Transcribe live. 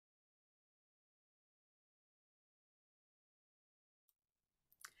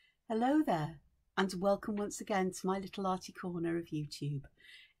Hello there, and welcome once again to my little arty corner of YouTube.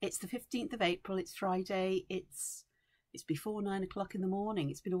 It's the 15th of April, it's Friday, it's before 9 o'clock in the morning.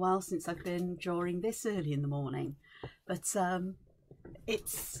 It's been a while since I've been drawing this early in the morning, but the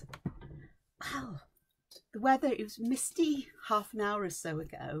weather, it was misty half an hour or so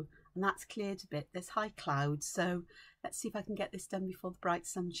ago, and that's cleared a bit. There's high clouds, so let's see if I can get this done before the bright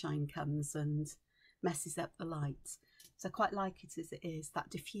sunshine comes and messes up the light. So I quite like it as it is,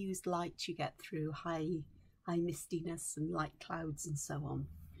 that diffused light you get through high mistiness and light clouds and so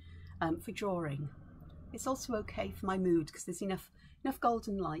on for drawing. It's also okay for my mood because there's enough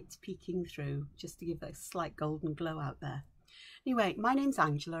golden light peeking through just to give a slight golden glow out there. Anyway, my name's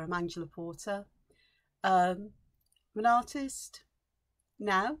Angela. I'm Angela Porter. I'm an artist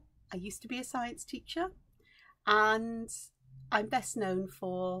now. I used to be a science teacher, and I'm best known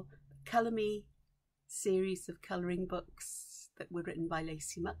for Colour Me series of colouring books that were written by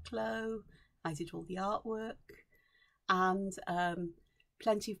Lacey Mucklow. I did all the artwork, and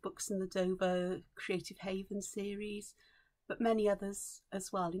plenty of books in the Dover Creative Haven series, but many others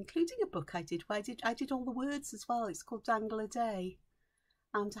as well, including a book I did where I did all the words as well. It's called Dangle a Day,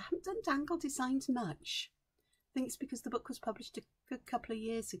 and I haven't done dangle designs much. I think it's because the book was published a good couple of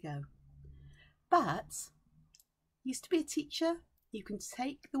years ago. But used to be a teacher. You can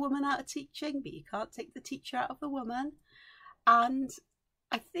take the woman out of teaching, but you can't take the teacher out of the woman. And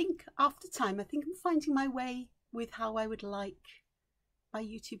I think after time, I think I'm finding my way with how I would like my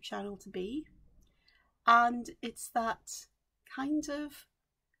YouTube channel to be. And it's that kind of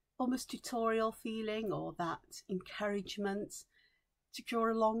almost tutorial feeling, or that encouragement to draw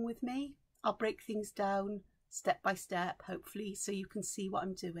along with me. I'll break things down step by step, hopefully, so you can see what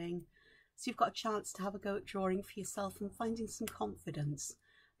I'm doing. So you've got a chance to have a go at drawing for yourself and finding some confidence,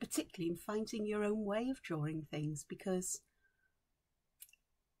 particularly in finding your own way of drawing things, because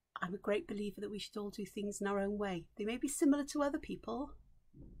I'm a great believer that we should all do things in our own way. They may be similar to other people,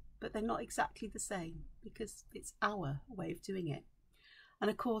 but they're not exactly the same because it's our way of doing it. And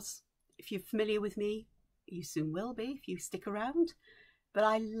of course, if you're familiar with me, you soon will be if you stick around, but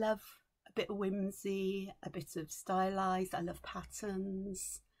I love a bit of whimsy, a bit of stylized. I love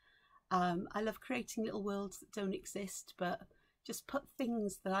patterns. I love creating little worlds that don't exist, but just put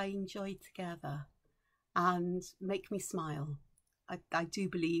things that I enjoy together and make me smile. I do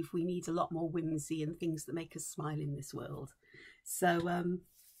believe we need a lot more whimsy and things that make us smile in this world. So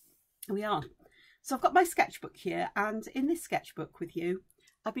we are. So I've got my sketchbook here, and in this sketchbook with you,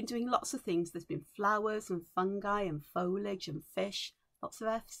 I've been doing lots of things. There's been flowers and fungi and foliage and fish. Lots of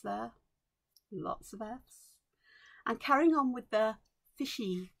F's there. Lots of F's. And carrying on with the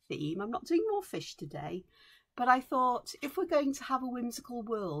fishy theme, I'm not doing more fish today, but I thought if we're going to have a whimsical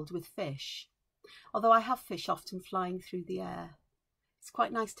world with fish, although I have fish often flying through the air, it's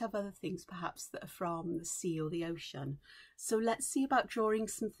quite nice to have other things perhaps that are from the sea or the ocean. So let's see about drawing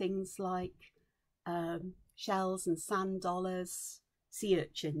some things like shells and sand dollars, sea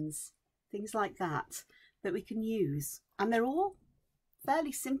urchins, things like that we can use. And they're all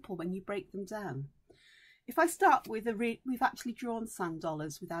fairly simple when you break them down. If I start with we've actually drawn sand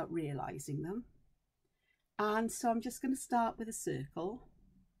dollars without realising them. And so I'm just going to start with a circle.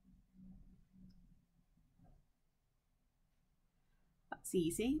 That's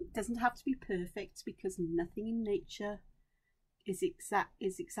easy. It doesn't have to be perfect because nothing in nature is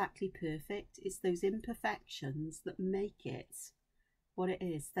exactly perfect. It's those imperfections that make it what it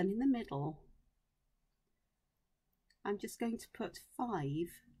is. Then in the middle, I'm just going to put 5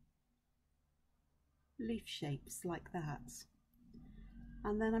 leaf shapes like that,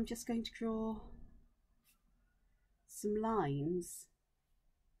 and then I'm just going to draw some lines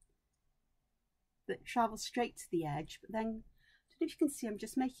that travel straight to the edge, but then I don't know if you can see, I'm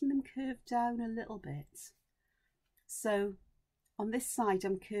just making them curve down a little bit. So on this side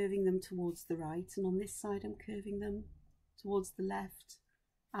I'm curving them towards the right, and on this side I'm curving them towards the left,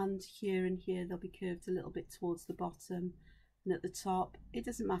 and here they'll be curved a little bit towards the bottom. And at the top, it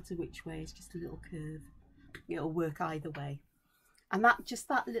doesn't matter which way, it's just a little curve. It'll work either way. And that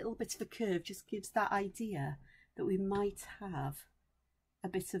little bit of a curve just gives that idea that we might have a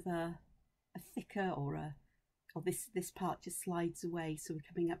bit of a thicker, or this part just slides away, so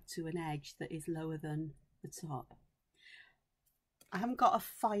we're coming up to an edge that is lower than the top. I haven't got a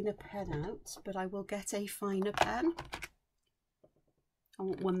finer pen out, but I will get a finer pen. I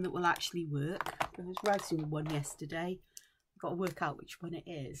want one that will actually work. I was writing one yesterday. Got to work out which one it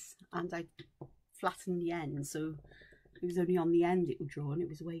is, and I flattened the end, so it was only on the end it would draw, and it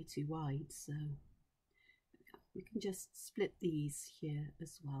was way too wide. So we can just split these here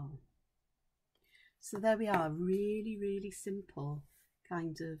as well. So there we are, really simple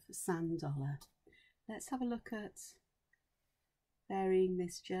kind of sand dollar. Let's have a look at varying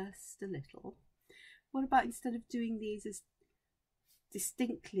this just a little. What about instead of doing these as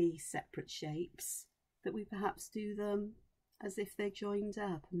distinctly separate shapes, that we perhaps do them as if they're joined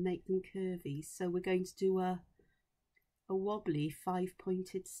up and make them curvy? So we're going to do a wobbly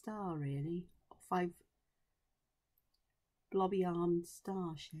 5-pointed star, really, 5 blobby armed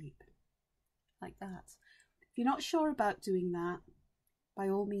star shape, like that. If you're not sure about doing that, by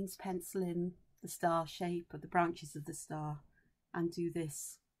all means pencil in the star shape or the branches of the star and do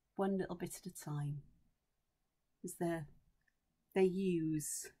this one little bit at a time, because they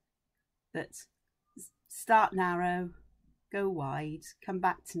use that start narrow, go wide, come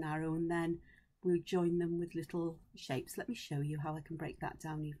back to narrow, and then we'll join them with little shapes. Let me show you how I can break that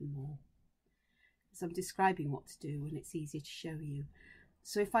down even more, because I'm describing what to do and it's easier to show you.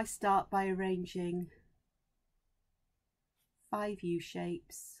 So if I start by arranging 5 U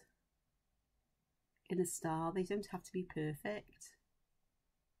shapes in a star, they don't have to be perfect.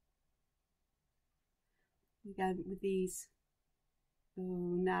 Again, with these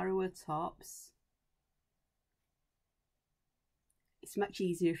narrower tops, it's much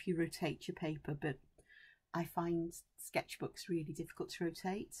easier if you rotate your paper, but I find sketchbooks really difficult to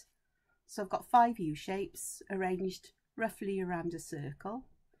rotate. So I've got 5 U shapes arranged roughly around a circle.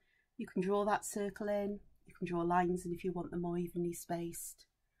 You can draw that circle in, you can draw lines in if you want them more evenly spaced,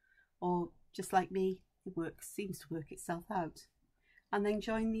 or just like me, it seems to work itself out. And then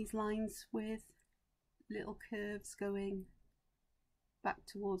join these lines with little curves going back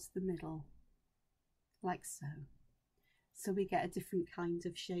towards the middle, like so. So we get a different kind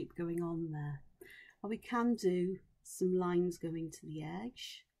of shape going on there. Or we can do some lines going to the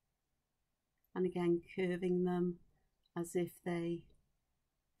edge, and again curving them as if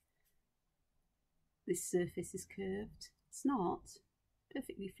this surface is curved. It's not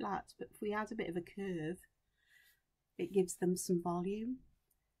perfectly flat, but if we add a bit of a curve, it gives them some volume.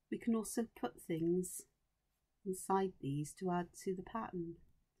 We can also put things inside these to add to the pattern,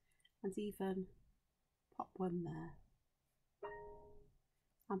 and even pop one there.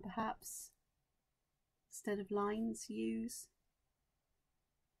 And perhaps instead of lines, use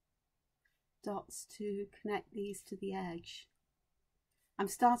dots to connect these to the edge. I'm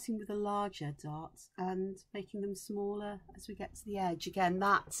starting with a larger dot and making them smaller as we get to the edge. Again,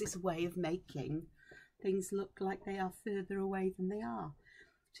 that is a way of making things look like they are further away than they are.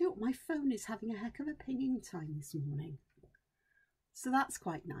 Do you know what? My phone is having a heck of a pinging time this morning. So that's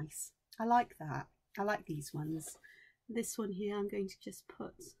quite nice. I like that. I like these ones. This one here, I'm going to just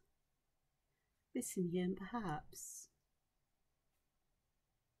put this in here, and perhaps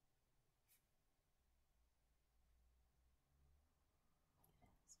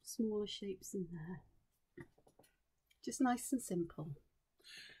some smaller shapes in there. Just nice and simple.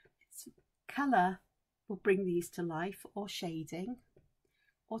 Colour will bring these to life, or shading,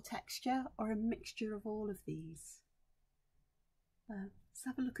 or texture, or a mixture of all of these. Let's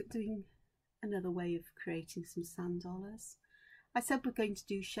have a look at doing another way of creating some sand dollars. I said we're going to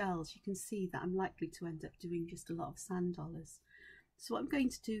do shells. You can see that I'm likely to end up doing just a lot of sand dollars. So what I'm going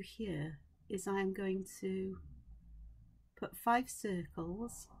to do here is I am going to put 5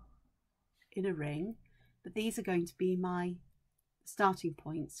 circles in a ring, but these are going to be my starting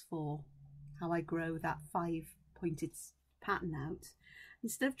points for how I grow that 5-pointed pattern out.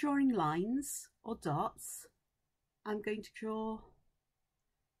 Instead of drawing lines or dots, I'm going to draw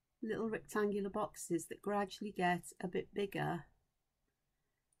little rectangular boxes that gradually get a bit bigger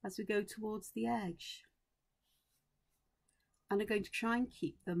as we go towards the edge. And I'm going to try and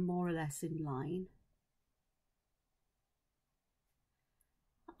keep them more or less in line.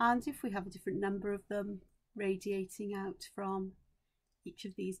 And if we have a different number of them radiating out from each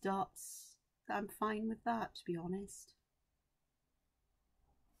of these dots, I'm fine with that, to be honest.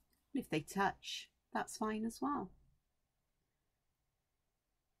 And if they touch, that's fine as well.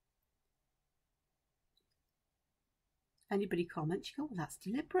 Anybody comment, you go, well, that's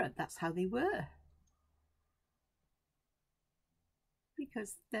deliberate, that's how they were.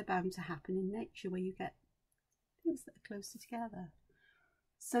 Because they're bound to happen in nature where you get things that are closer together.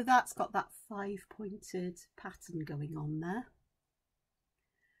 So that's got that 5-pointed pattern going on there.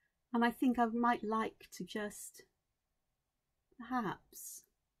 And I think I might like to just perhaps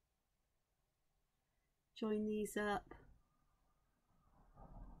join these up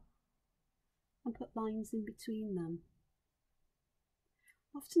and put lines in between them.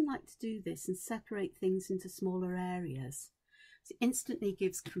 I often like to do this and separate things into smaller areas. It instantly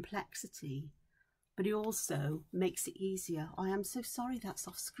gives complexity, but it also makes it easier. I am so sorry that's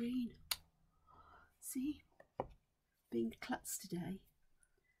off screen. See, being klutz today.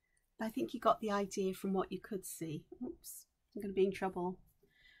 I think you got the idea from what you could see. Oops, I'm going to be in trouble.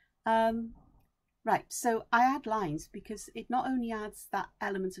 Right, so I add lines because it not only adds that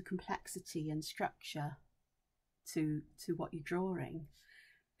element of complexity and structure to what you're drawing,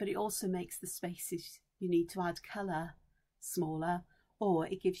 but it also makes the spaces you need to add colour smaller, or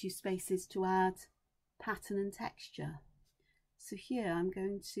it gives you spaces to add pattern and texture. So here I'm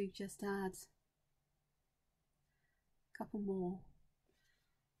going to just add a couple more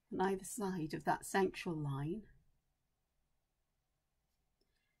on either side of that central line.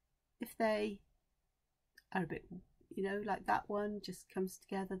 If they are a bit, you know, like that one just comes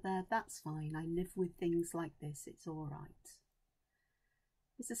together there, that's fine. I live with things like this, it's all right.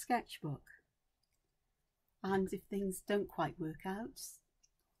 It's a sketchbook, and if things don't quite work out,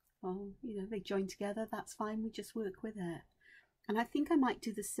 well, you know, they join together, that's fine, we just work with it. And I think I might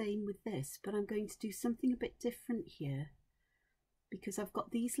do the same with this, but I'm going to do something a bit different here, because I've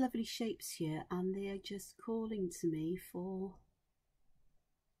got these lovely shapes here and they are just calling to me for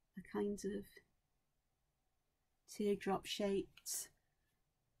a kind of teardrop shaped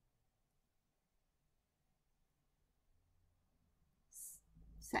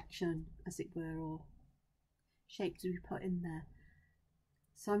section, as it were, or shape to be put in there.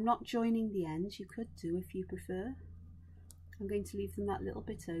 So I'm not joining the ends, you could do if you prefer. I'm going to leave them that little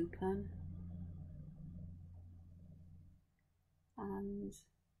bit open, and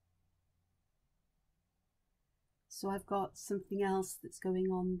so I've got something else that's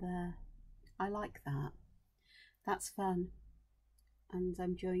going on there. I like that, that's fun. And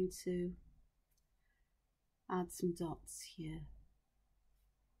I'm going to add some dots here.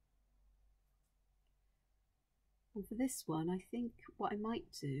 And for this one, I think what I might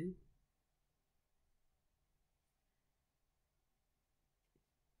do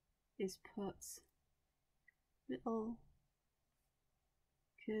is put little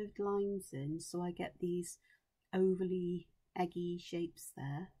curved lines in, so I get these overly eggy shapes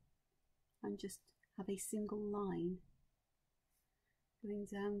there, and just have a single line going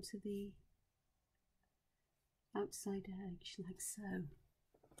down to the outside edge, like so.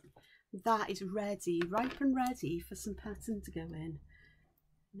 That is ready, ripe and ready for some pattern to go in.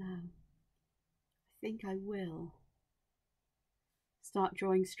 Now, I think I will start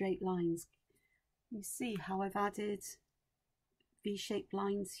drawing straight lines. You see how I've added V-shaped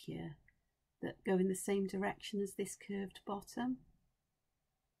lines here that go in the same direction as this curved bottom,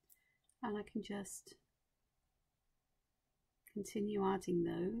 and I can just continue adding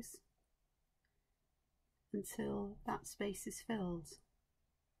those until that space is filled.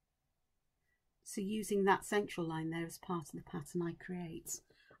 So using that central line there as part of the pattern I create.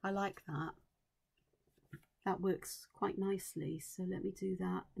 I like that. That works quite nicely. So let me do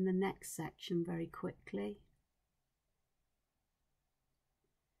that in the next section very quickly.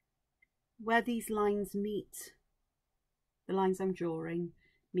 Where these lines meet, the lines I'm drawing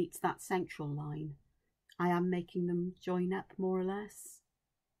meets that central line, I am making them join up more or less,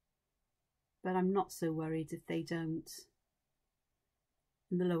 but I'm not so worried if they don't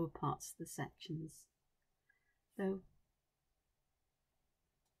in the lower parts of the sections.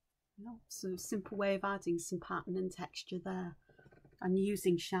 So simple way of adding some pattern and texture there, and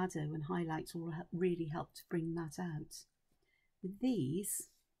using shadow and highlights will really help to bring that out. With these,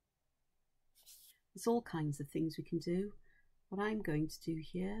 there's all kinds of things we can do. What I'm going to do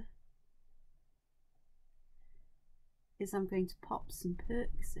here is I'm going to pop some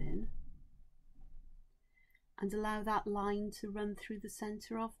perks in and allow that line to run through the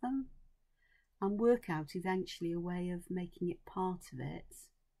centre of them, and work out eventually a way of making it part of it,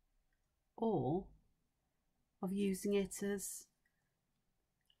 or of using it as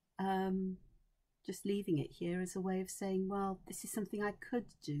just leaving it here as a way of saying, well, this is something I could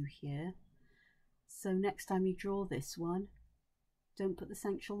do here, so next time you draw this one, don't put the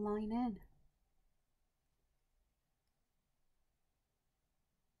central line in.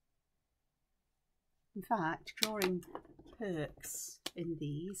 In fact, drawing perks in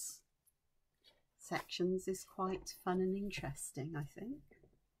these sections is quite fun and interesting, I think.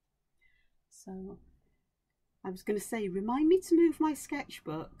 So I was going to say, remind me to move my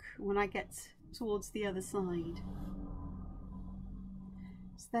sketchbook when I get towards the other side.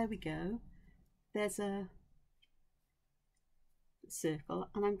 So there we go. There's a circle,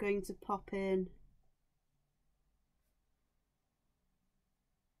 and I'm going to pop in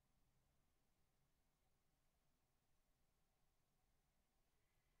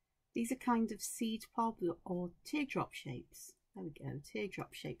these are kind of seed pod or teardrop shapes. There we go,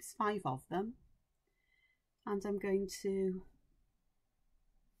 teardrop shapes, 5 of them. And I'm going to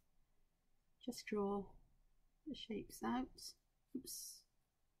just draw the shapes out. Oops.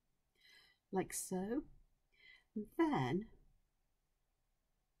 like so. And then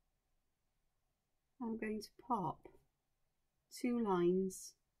I'm going to pop 2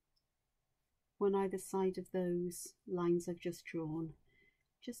 lines, one either side of those lines I've just drawn,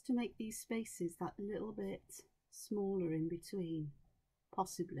 just to make these spaces that little bit smaller in between,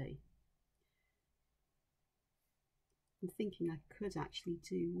 possibly. I'm thinking I could actually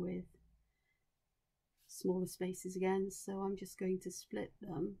do with smaller spaces again, so I'm just going to split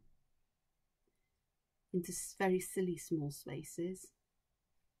them into very silly small spaces.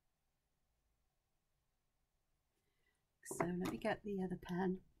 So let me get the other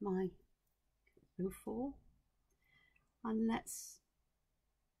pen, my 04, and let's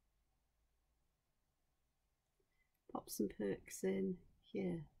pop some perks in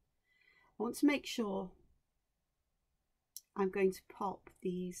here. I want to make sure I'm going to pop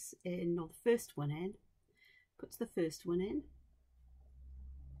these in, or the first one in, put the first one in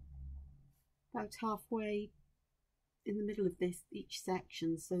about halfway in the middle of this each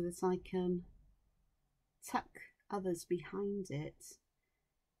section, so that I can tuck others behind it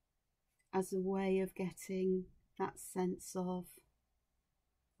as a way of getting that sense of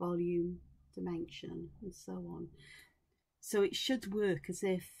volume, dimension, and so on. So it should work as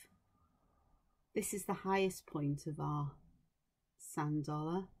if this is the highest point of our sand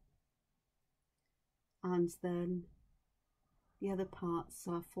dollar, and then the other parts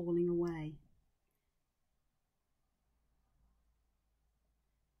are falling away.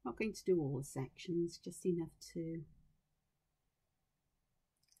 I'm not going to do all the sections, just enough to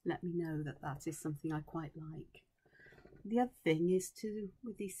let me know that that is something I quite like. The other thing is to,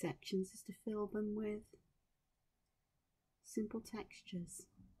 with these sections, is to fill them with simple textures,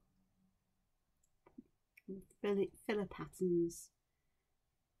 filler patterns.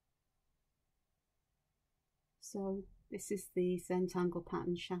 So this is the Zentangle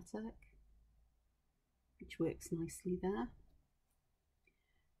pattern Shattuck, which works nicely there.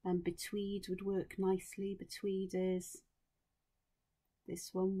 And Betweed would work nicely. Betweed is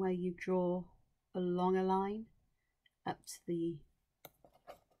this one where you draw along a line up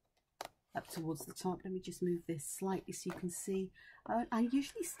towards the top. Let me just move this slightly so you can see. I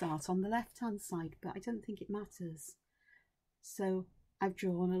usually start on the left hand side, but I don't think it matters. So I've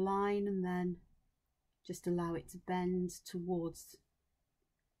drawn a line and then just allow it to bend towards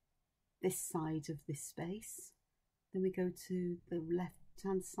this side of this space. Then we go to the left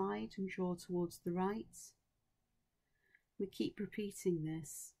hand side and draw towards the right. We keep repeating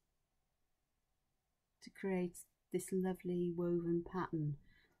this to create this lovely woven pattern,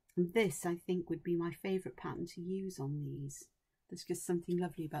 and this I think would be my favourite pattern to use on these. There's just something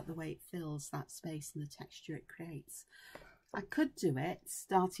lovely about the way it fills that space and the texture it creates. I could do it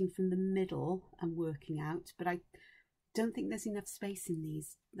starting from the middle and working out, but I don't think there's enough space in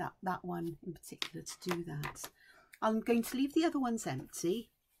these, that one in particular, to do that. I'm going to leave the other ones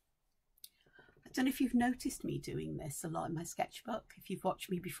empty. I don't know if you've noticed me doing this a lot in my sketchbook. If you've watched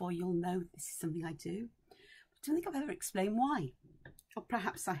me before, you'll know this is something I do. I don't think I've ever explained why. Or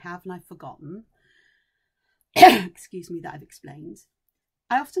perhaps I have and I've forgotten. Excuse me, that I've explained.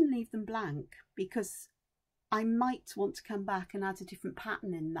 I often leave them blank because I might want to come back and add a different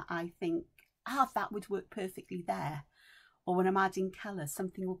pattern in that I think, that would work perfectly there. Or when I'm adding colour,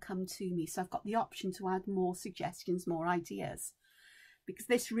 something will come to me. So I've got the option to add more suggestions, more ideas. Because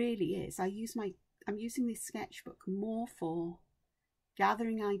this really is, I'm using this sketchbook more for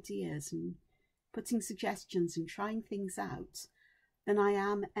gathering ideas and putting suggestions and trying things out than I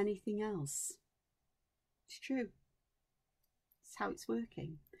am anything else. It's true. It's how it's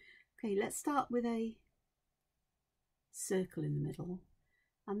working. Okay, let's start with a circle in the middle.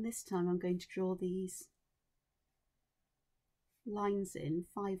 And this time I'm going to draw these lines in,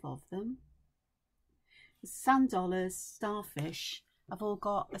 5 of them. The sand dollars, starfish, have all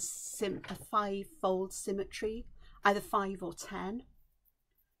got a 5-fold symmetry, either 5 or 10,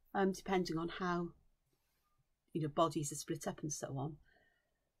 depending on how bodies are split up and so on.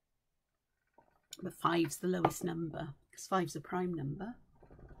 But 5's the lowest number because 5's a prime number,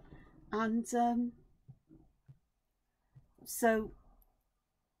 and so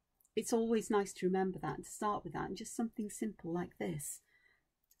it's always nice to remember that and to start with that, and just something simple like this.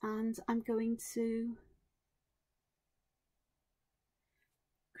 And I'm going to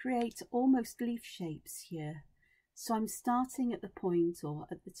create almost leaf shapes here. So I'm starting at the point or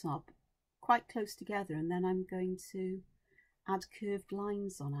at the top, quite close together, and then I'm going to add curved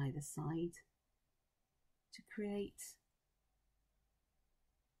lines on either side to create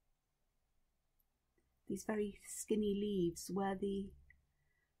these very skinny leaves where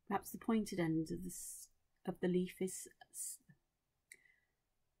perhaps the pointed end of the leaf is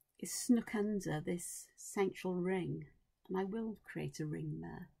is snuck under this central ring, and I will create a ring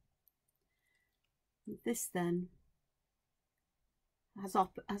there. And this then has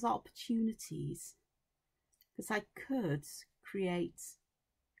opportunities, because I could create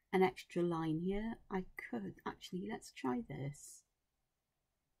an extra line here. I could actually, let's try this.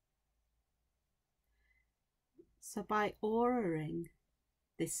 So by auraing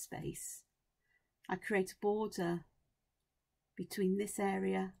this space, I create a border between this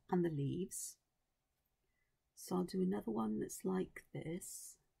area and the leaves. So I'll do another one that's like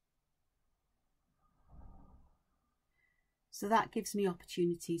this. So that gives me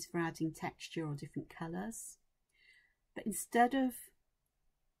opportunities for adding texture or different colours. But instead of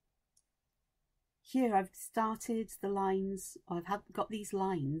here, I've started the lines, or I've got these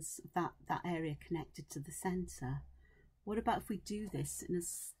lines of that area connected to the centre. What about if we do this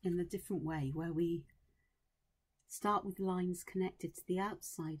in a different way, where we start with lines connected to the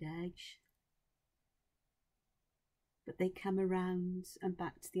outside edge, but they come around and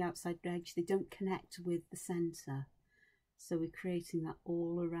back to the outside edge. They don't connect with the centre. So we're creating that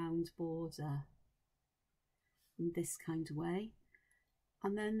all around border in this kind of way.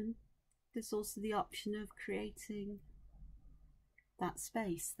 And then there's also the option of creating that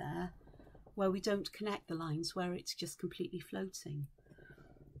space there where we don't connect the lines, where it's just completely floating.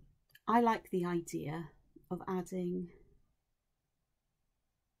 I like the idea of adding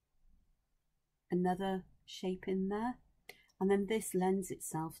another shape in there, and then this lends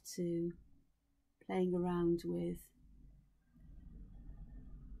itself to playing around with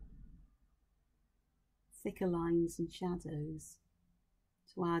thicker lines and shadows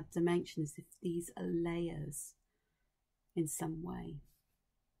to add dimension, as if these are layers in some way.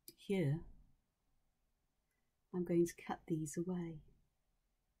 Here, I'm going to cut these away,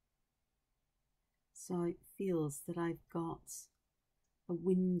 so it feels that I've got a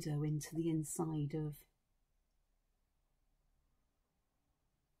window into the inside of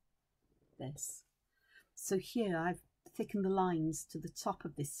this. So here I've thickened the lines to the top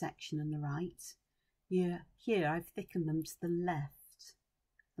of this section and the right. Here I've thickened them to the left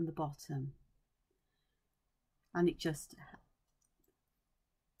and the bottom, and it just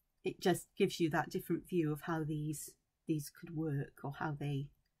gives you that different view of how these could work, or how they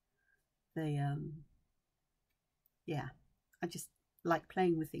yeah, I just like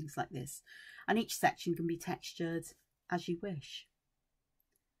playing with things like this, and each section can be textured as you wish.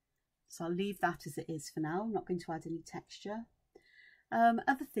 So I'll leave that as it is for now. I'm not going to add any texture.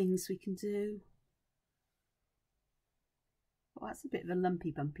 Other things we can do. Oh, that's a bit of a lumpy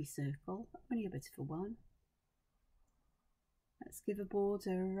bumpy circle, only a bit of a one. Let's give a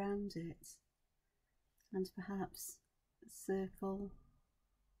border around it, and perhaps a circle,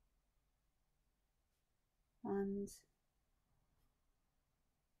 and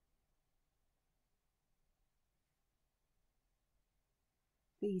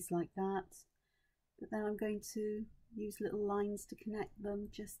these like that. But then I'm going to use little lines to connect them,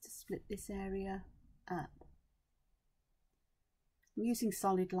 just to split this area up. I'm using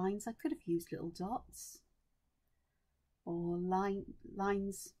solid lines. I could have used little dots or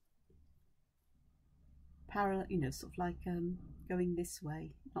lines parallel, you know, sort of like going this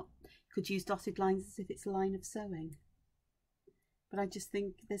way. Could use dotted lines as if it's a line of sewing. But I just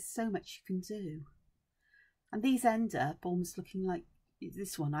think there's so much you can do. And these end up almost looking like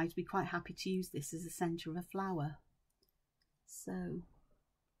this one. I'd be quite happy to use this as the centre of a flower. So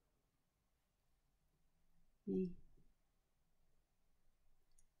we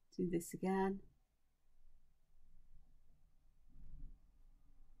do this again.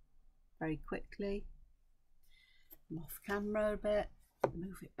 Very quickly. I'm off camera a bit.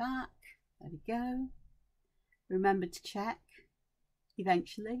 Move it back. There we go. Remember to check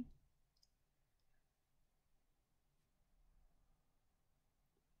eventually.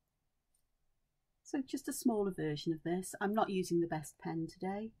 So just a smaller version of this. I'm not using the best pen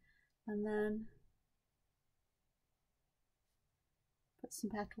today. And then put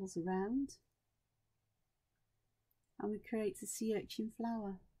some petals around, and we create a sea urchin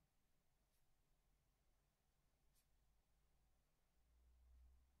flower.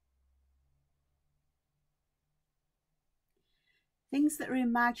 Things that are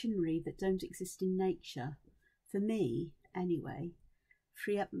imaginary, that don't exist in nature, for me anyway,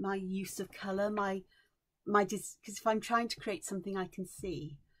 free up my use of colour, because if I'm trying to create something I can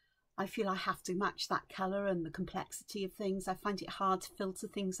see, I feel I have to match that colour and the complexity of things. I find it hard to filter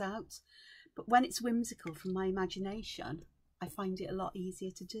things out. But when it's whimsical from my imagination, I find it a lot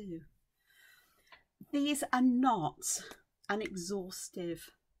easier to do. These are not an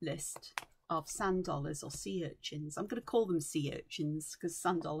exhaustive list of sand dollars or sea urchins. I'm going to call them sea urchins because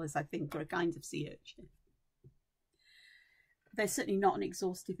sand dollars, I think, are a kind of sea urchin. There's certainly not an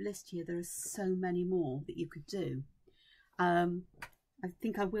exhaustive list here. There are so many more that you could do. I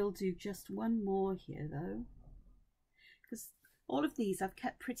think I will do just one more here though, because all of these I've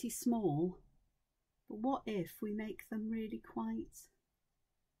kept pretty small. But what if we make them really quite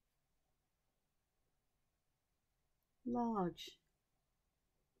large?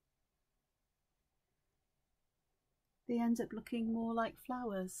 They end up looking more like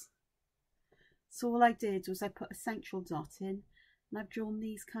flowers. So all I did was I put a central dot in, and I've drawn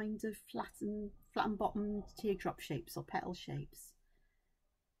these kind of flattened bottomed teardrop shapes or petal shapes.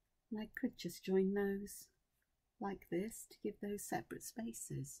 And I could just join those like this to give those separate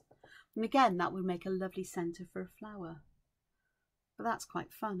spaces. And again, that would make a lovely centre for a flower. But that's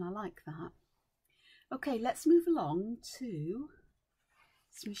quite fun, I like that. Okay, let's move along to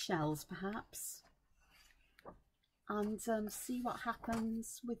some shells perhaps, and see what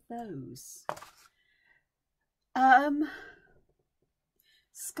happens with those.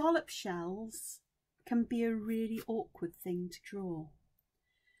 Scallop shells can be a really awkward thing to draw.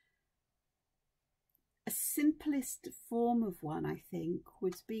 A simplest form of one, I think,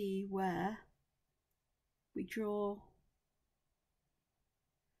 would be where we draw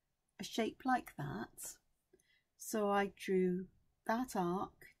a shape like that. So I drew that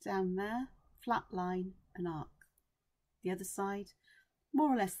arc down there, flat line and arc. The other side,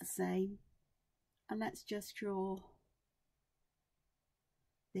 more or less the same. And let's just draw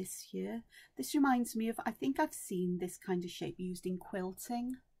this here. This reminds me of, I think I've seen this kind of shape used in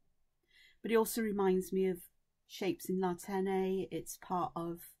quilting, but it also reminds me of shapes in La Tene. It's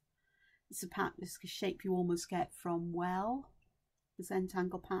a shape you almost get from well, the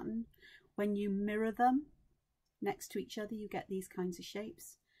Zentangle pattern. When you mirror them next to each other, you get these kinds of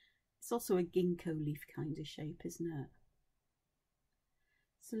shapes. It's also a ginkgo leaf kind of shape, isn't it?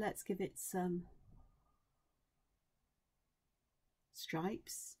 So let's give it some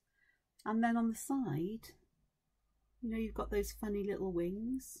stripes, and then on the side, you know, you've got those funny little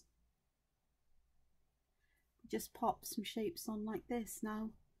wings. Just pop some shapes on like this. Now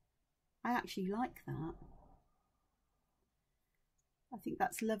I actually like that. I think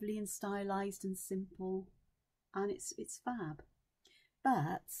that's lovely and stylized and simple, and it's fab.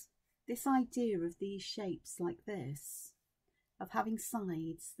 But this idea of these shapes like this, of having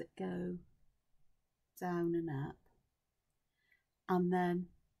sides that go down and up, and then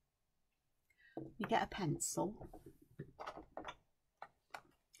you get a pencil.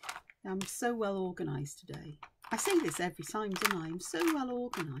 I'm so well organised today. I say this every time, don't I? I'm so well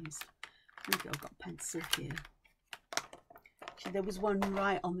organised. There we go, I've got a pencil here. Actually, there was one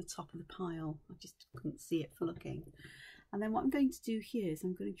right on the top of the pile. I just couldn't see it for looking. And then what I'm going to do here is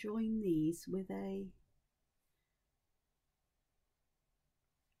I'm going to join these with a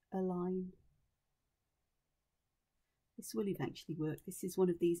line. This will eventually work. This is one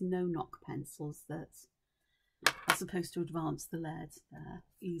of these no-knock pencils that are supposed to advance the lead there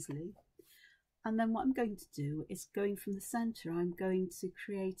easily. And then what I'm going to do is, going from the centre, I'm going to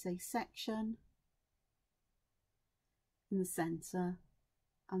create a section in the centre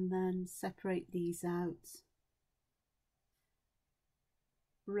and then separate these out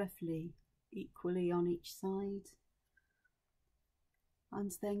roughly equally on each side,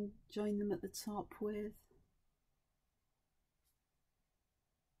 and then join them at the top with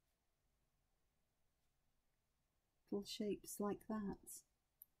little shapes like that.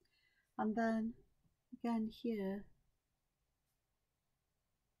 And then again here,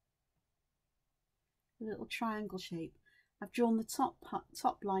 a little triangle shape. I've drawn the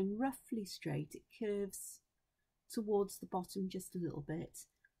top line roughly straight. It curves towards the bottom just a little bit,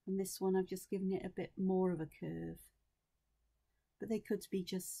 and this one I've just given it a bit more of a curve, but they could be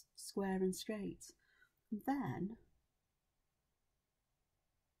just square and straight. And then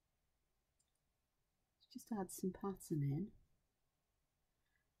just add some pattern in,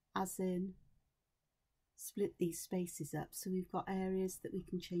 as in split these spaces up so we've got areas that we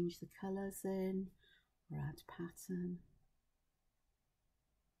can change the colours in or add pattern.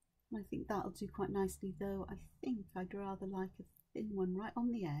 I think that'll do quite nicely, though I think I'd rather like a thin one right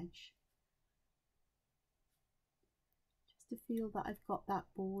on the edge, just to feel that I've got that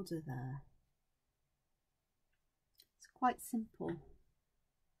border there. It's quite simple.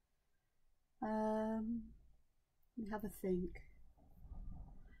 Let me have a think.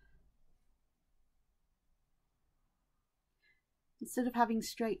 Instead of having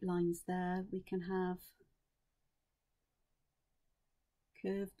straight lines there, we can have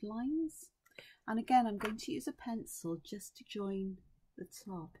curved lines. And again, I'm going to use a pencil just to join the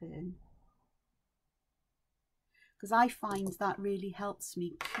top in. because I find that really helps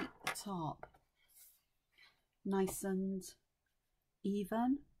me keep the top nice and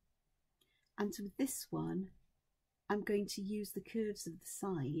even. And with this one, I'm going to use the curves of the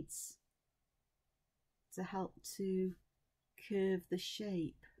sides to help to curve the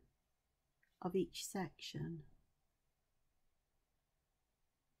shape of each section,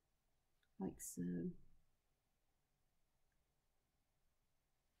 like so.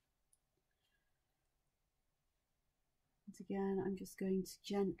 And again, I'm just going to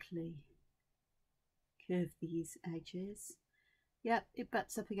gently curve these edges. Yep, it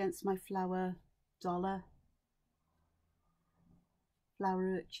butts up against my flower dollar,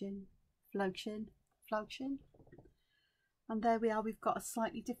 flower urchin, flochin. And there we are, we've got a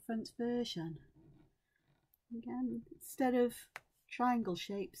slightly different version. Again, instead of triangle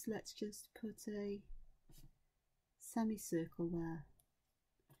shapes, let's just put a semicircle there.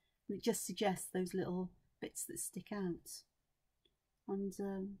 And it just suggests those little bits that stick out. And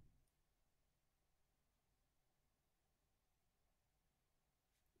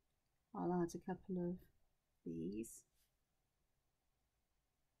I'll add a couple of these.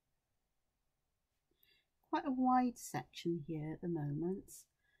 Quite a wide section here at the moment.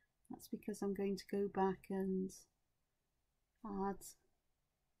 That's because I'm going to go back and add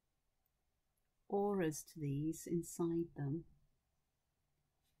auras to these inside them,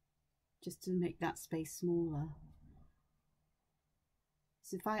 just to make that space smaller.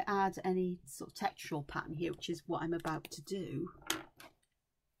 So if I add any sort of textural pattern here, which is what I'm about to do,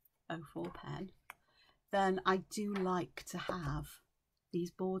 04 pen, then I do like to have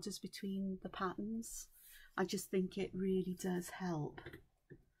these borders between the patterns. I just think it really does help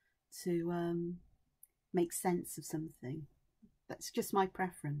to make sense of something. That's just my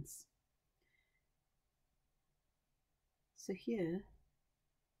preference. So here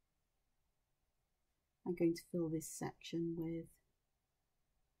I'm going to fill this section with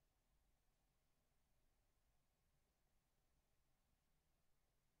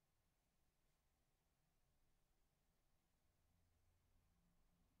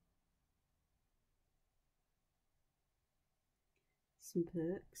some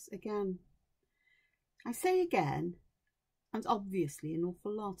perks. Again, I say again, and obviously an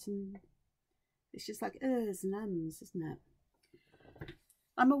awful lot, and it's just like ers and ums, isn't it?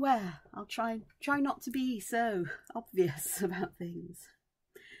 I'm aware. I'll try not to be so obvious about things,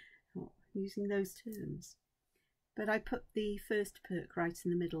 using those terms. But I put the first perk right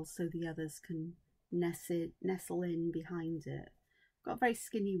in the middle so the others can nestle in behind it. I've got a very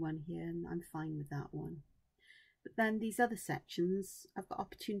skinny one here and I'm fine with that one. But then these other sections, I've got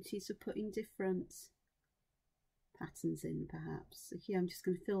opportunities of putting different patterns in perhaps. So here I'm just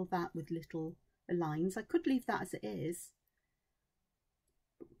going to fill that with little lines. I could leave that as it is.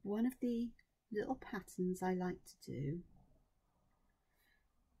 But one of the little patterns I like to do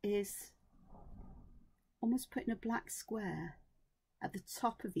is almost putting a black square at the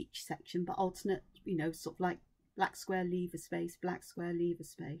top of each section, but alternate, you know, sort of like black square, leave a space, black square, leave a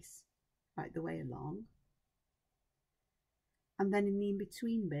space, right the way along. And then in the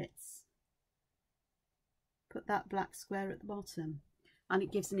in-between bits, put that black square at the bottom. And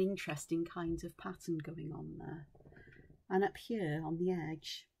it gives an interesting kind of pattern going on there. And up here on the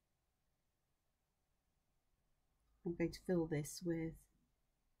edge, I'm going to fill this with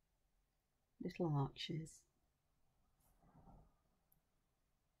little arches.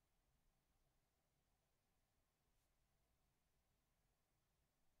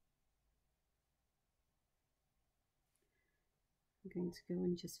 I'm going to go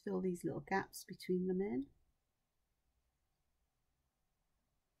and just fill these little gaps between them in.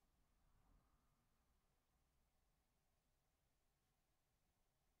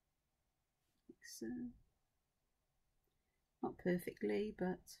 Like so. Not perfectly,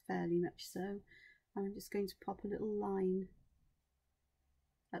 but fairly much so. And I'm just going to pop a little line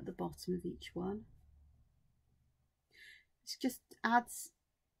at the bottom of each one. This just adds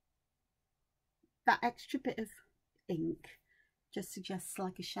that extra bit of ink. Just suggests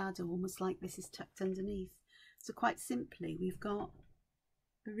like a shadow, almost like this is tucked underneath. So quite simply, we've got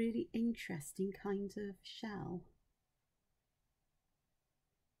a really interesting kind of shell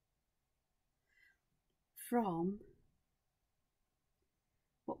from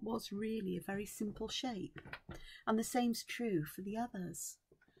what was really a very simple shape. And the same's true for the others.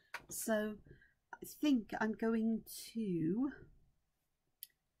 So I think I'm going to,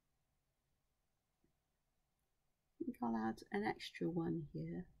 I'll add an extra one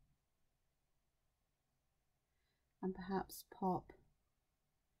here and perhaps pop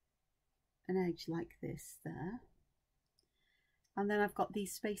an edge like this there, and then I've got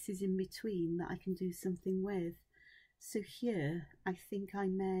these spaces in between that I can do something with. So here I think I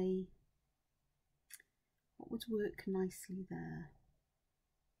may, what would work nicely there?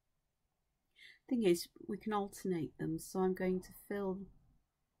 Thing is, we can alternate them, so I'm going to fill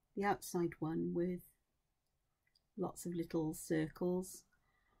the outside one with lots of little circles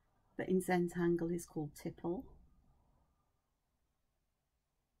that in Zentangle is called tipple.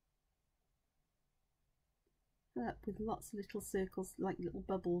 Up with lots of little circles like little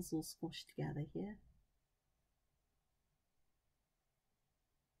bubbles all squashed together here.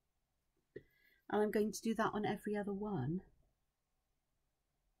 And I'm going to do that on every other one.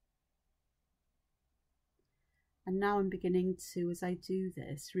 And now I'm beginning to, as I do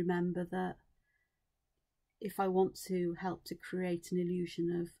this, remember that if I want to help to create an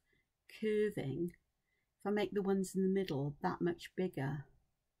illusion of curving, if I make the ones in the middle that much bigger,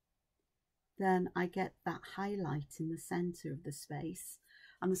 then I get that highlight in the centre of the space,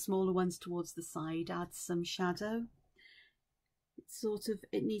 and the smaller ones towards the side add some shadow. It's sort of,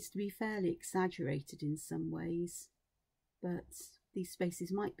 it needs to be fairly exaggerated in some ways, but these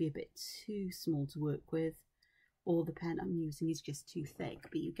spaces might be a bit too small to work with, or the pen I'm using is just too thick,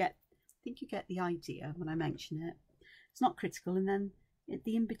 but you get, I think you get the idea when I mention it. It's not critical. And then at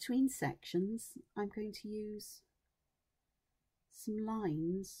the in-between sections, I'm going to use some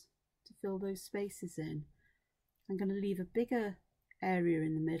lines to fill those spaces in. I'm going to leave a bigger area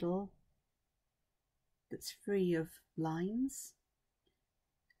in the middle that's free of lines,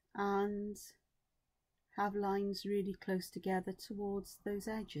 and have lines really close together towards those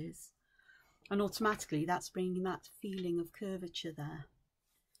edges, and automatically that's bringing that feeling of curvature there.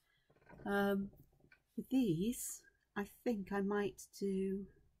 With these, I think I might do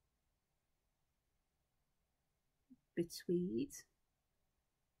between.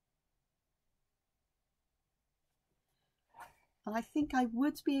 And I think I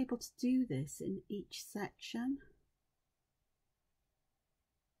would be able to do this in each section.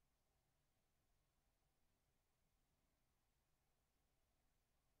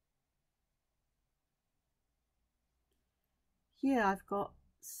 Here I've got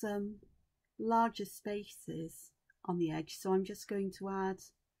some larger spaces on the edge, so I'm just going to add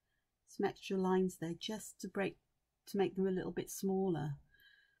some extra lines there just to make them a little bit smaller.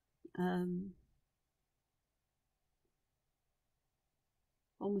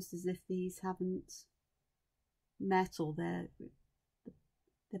 Almost as if these haven't met, or they're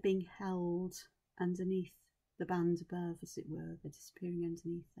being held underneath the band above, as it were. They're disappearing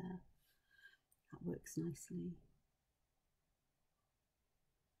underneath there. That works nicely.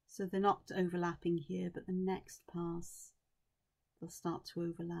 So they're not overlapping here, but the next pass they'll start to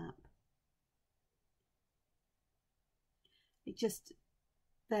overlap. It just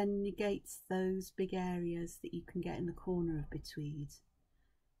then negates those big areas that you can get in the corner of between.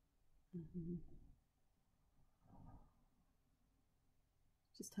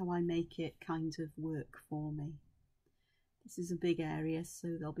 Just how I make it kind of work for me. This is a big area,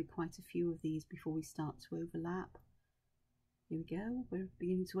 so there'll be quite a few of these before we start to overlap. Here we go, we're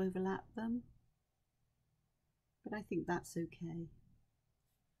beginning to overlap them, but I think that's okay.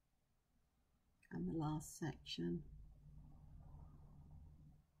 And the last section,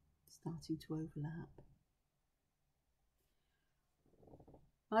 starting to overlap.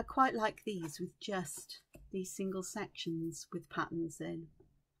 I quite like these with just these single sections with patterns in.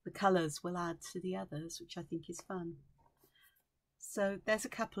 The colours will add to the others, which I think is fun. So there's a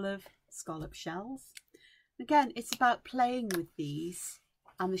couple of scallop shells. Again, it's about playing with these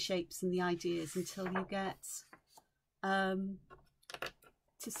and the shapes and the ideas until you get to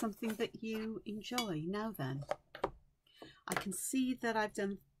something that you enjoy. Now then, I can see that I've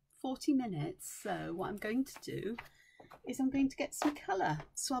done 40 minutes, so what I'm going to do is I'm going to get some colour,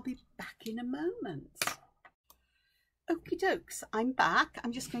 so I'll be back in a moment. Okie dokes, I'm back.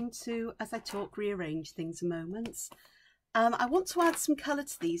 I'm just going to, as I talk, rearrange things a moment. I want to add some colour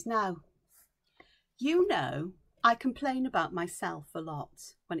to these now. You know, I complain about myself a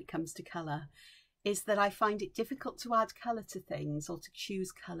lot when it comes to colour, is that I find it difficult to add colour to things or to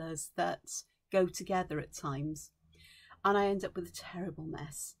choose colours that go together at times, and I end up with a terrible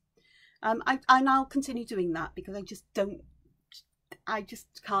mess. And I'll continue doing that because I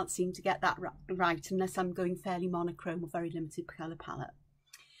just can't seem to get that right unless I'm going fairly monochrome or very limited colour palette.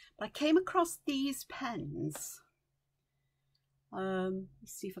 But I came across these pens. Let's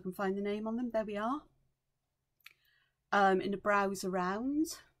see if I can find the name on them. There we are. In a browse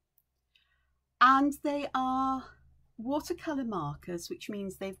around. And they are watercolour markers, which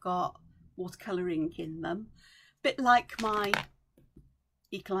means they've got watercolour ink in them. A bit like my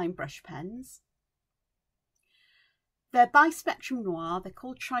Ecoline brush pens. They're by Spectrum Noir. They're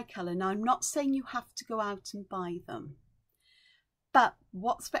called Tricolour. Now, I'm not saying you have to go out and buy them, but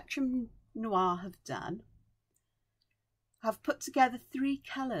what Spectrum Noir have done, have put together 3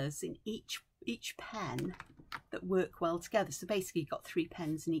 colours in each pen that work well together. So basically, you've got 3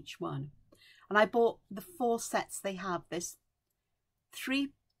 pens in each one. And I bought the 4 sets they have. There's three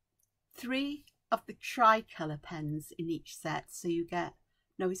of the tricolour pens in each set. So you get,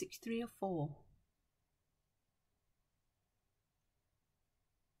 no, is it 3 or 4?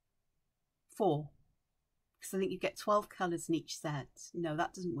 4. Because I think you get 12 colours in each set. No,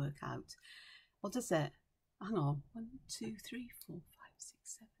 that doesn't work out. What does it? Hang on. 1, 2, 3, 4, 5,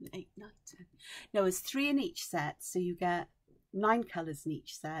 6, 7, 8, 9, 10. No, there's 3 in each set. So you get 9 colours in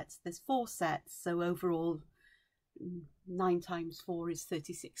each set. There's 4 sets. So overall, 9 times 4 is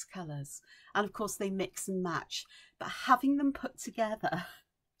 36 colours. And of course, they mix and match. But having them put together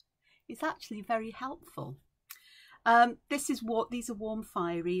is actually very helpful. These are warm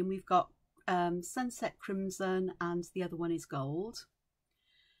fiery, and we've got Sunset Crimson, and the other one is Gold.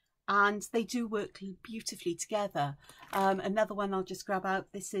 And they do work beautifully together. Another one I'll just grab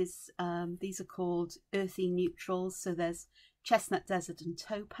out. These are called Earthy Neutrals. So there's Chestnut Desert and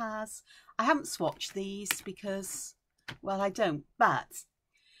Topaz. I haven't swatched these because, well, I don't, but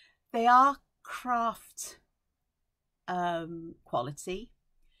they are craft quality,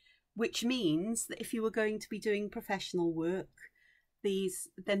 which means that if you were going to be doing professional work,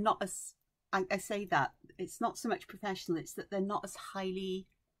 they're not as, I say that, it's not so much professional, it's that they're not as highly,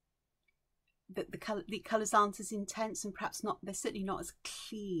 that the colours aren't as intense, and perhaps not, they're certainly not as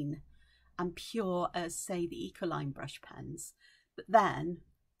clean and pure as, say, the Ecoline brush pens, but then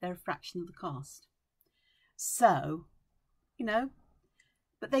they're a fraction of the cost. So, you know,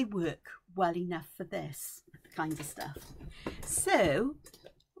 but they work well enough for this kind of stuff. So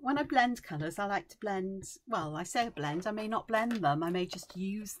when I blend colours, I like to blend, well, I say a blend, I may not blend them, I may just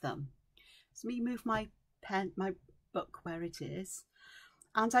use them. So let me move my book where it is,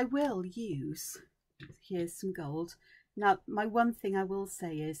 and I will use, here's some gold. Now, my one thing I will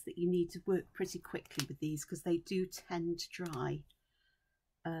say is that you need to work pretty quickly with these, because they do tend to dry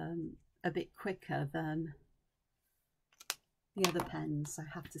a bit quicker than the other pens, I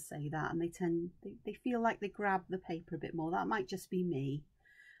have to say that, and they feel like they grab the paper a bit more. That might just be me.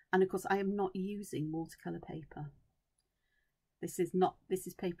 And of course, I am not using watercolour paper. This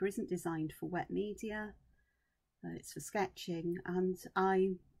paper isn't designed for wet media. It's for sketching, and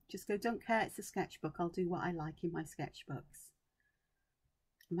I just go, don't care, it's a sketchbook, I'll do what I like in my sketchbooks.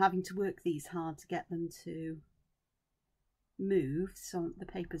 I'm having to work these hard to get them to move, so the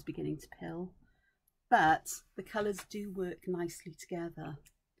paper's beginning to pill, but the colours do work nicely together.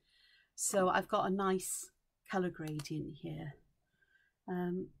 So I've got a nice colour gradient here.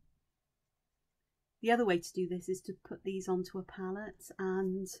 The other way to do this is to put these onto a palette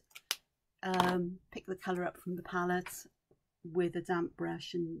and pick the colour up from the palette with a damp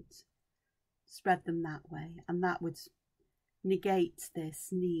brush and spread them that way, and that would negate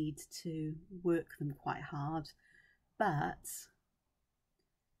this need to work them quite hard, but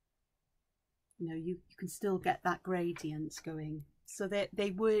you know, you can still get that gradient going. So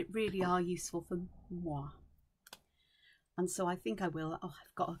they really are useful for moi. And so I think I will,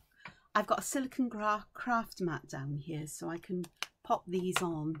 I've got a silicone craft mat down here, so I can pop these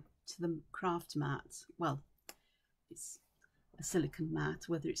on to the craft mat. Well, it's a silicone mat,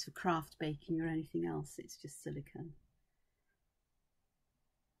 whether it's for craft baking or anything else, it's just silicone.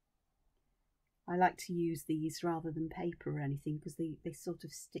 I like to use these rather than paper or anything, because they sort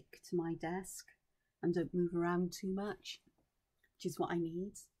of stick to my desk and don't move around too much, which is what I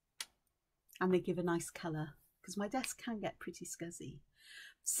need. And they give a nice colour, because my desk can get pretty scuzzy.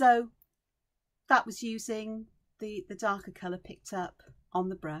 So that was using the darker colour picked up on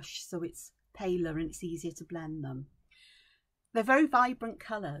the brush, so it's paler and it's easier to blend them. They're very vibrant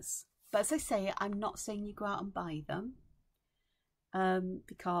colours, but as I say, I'm not saying you go out and buy them,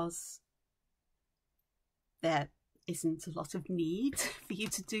 because there isn't a lot of need for you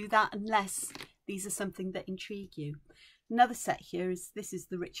to do that unless these are something that intrigue you. Another set here is, this is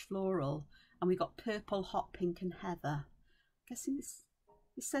the Rich Floral, and we've got Purple, Hot Pink and Heather. I'm guessing this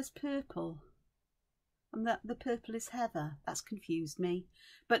says purple, and that the purple is heather. That's confused me,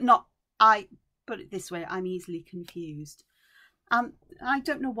 but not, I put it this way, I'm easily confused. I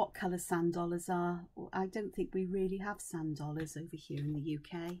don't know what colour sand dollars are. I don't think we really have sand dollars over here in the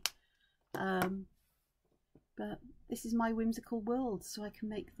UK. But this is my whimsical world, so I can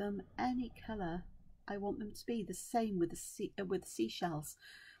make them any colour I want them to be. The same with the seashells.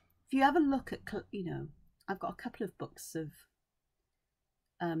 If you have a look at, you know, I've got a couple of books of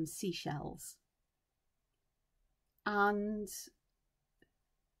seashells, and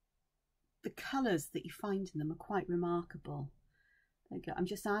the colours that you find in them are quite remarkable. There you go. I'm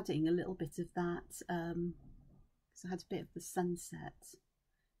just adding a little bit of that because I had a bit of the sunset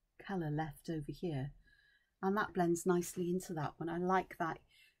colour left over here, and that blends nicely into that one. I like that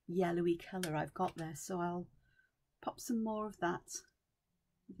yellowy colour I've got there, so I'll pop some more of that.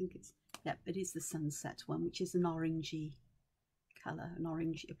 I think it's, yep, it is the sunset one, which is an orangey colour,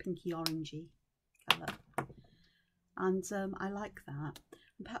 a pinky orangey colour, and I like that.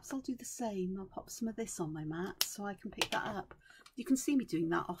 And perhaps I'll do the same. I'll pop some of this on my mat so I can pick that up. You can see me doing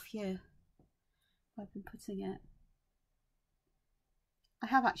that off here. I've been putting it. I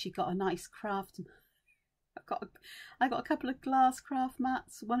have actually got a nice craft. I got a couple of glass craft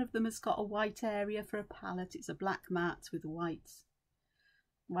mats. One of them has got a white area for a palette. It's a black mat with a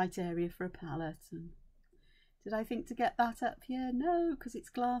white area for a palette. And did I think to get that up here? No, because it's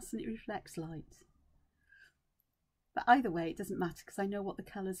glass and it reflects light. But either way, it doesn't matter because I know what the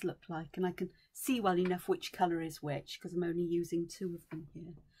colours look like and I can see well enough which colour is which because I'm only using 2 of them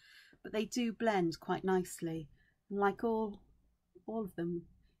here. But they do blend quite nicely. And like all of them,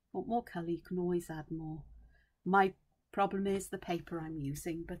 want more colour, you can always add more. My problem is the paper I'm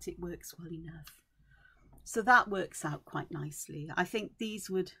using, but it works well enough. So that works out quite nicely. I think these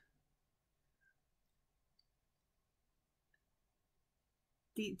would...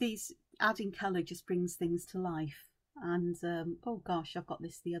 These adding colour just brings things to life. And oh gosh, I've got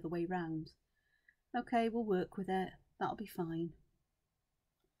this the other way round. Okay, we'll work with it. That'll be fine.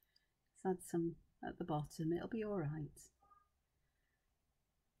 Let's add some at the bottom. It'll be all right.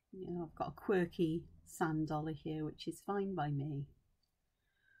 You know, I've got a quirky sand dollar here, which is fine by me.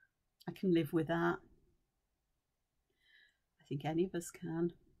 I can live with that. I think any of us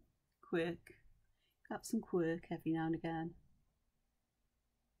can. Quirk. Have some quirk every now and again.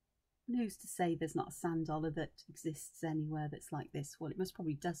 And who's to say there's not a sand dollar that exists anywhere that's like this? Well, it most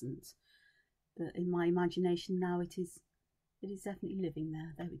probably doesn't. But in my imagination now it is definitely living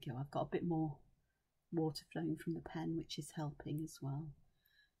there. There we go. I've got a bit more water flowing from the pen, which is helping as well.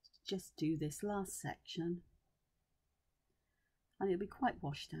 Just do this last section. And it'll be quite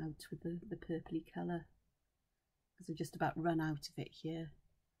washed out with the purpley colour. Because I've just about run out of it here.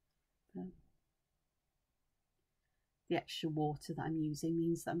 But the extra water that I'm using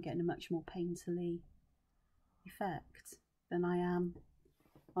means that I'm getting a much more painterly effect than I am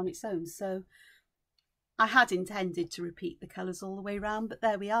on its own. So I had intended to repeat the colours all the way around, but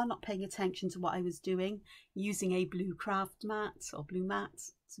there we are, not paying attention to what I was doing. Using a blue craft mat or blue mat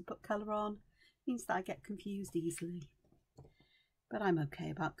to put colour on means that I get confused easily. But I'm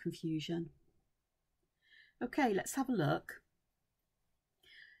okay about confusion. Okay, let's have a look.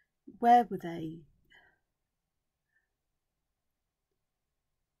 Where were they?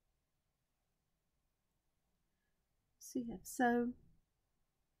 So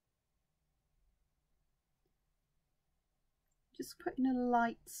just putting a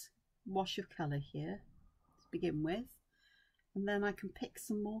light wash of colour here to begin with, and then I can pick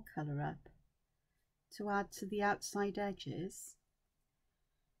some more colour up to add to the outside edges,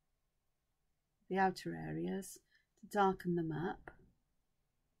 the outer areas, to darken them up,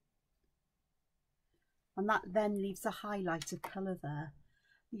 and that then leaves a highlight of colour there.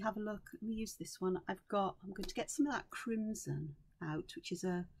 Let me have a look. Let me use this one. I'm going to get some of that crimson out, which is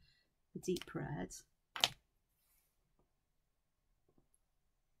a deep red.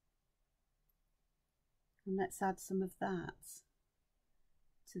 And let's add some of that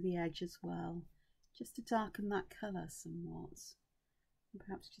to the edge as well, just to darken that colour somewhat. And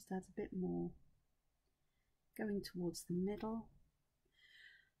perhaps just add a bit more going towards the middle.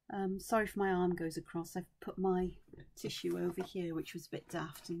 Sorry if my arm goes across. I've put my tissue over here, which was a bit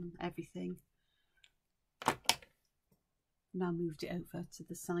daft and everything. Now moved it over to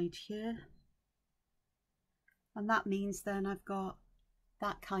the side here. And that means then I've got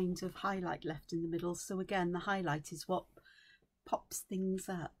that kind of highlight left in the middle. So again, the highlight is what pops things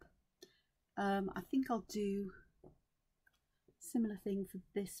up. I think I'll do a similar thing for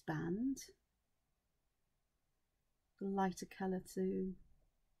this band. The lighter colour too.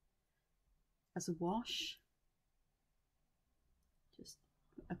 As a wash, just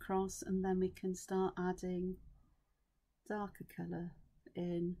across, and then we can start adding darker colour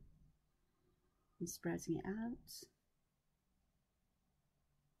in and spreading it out.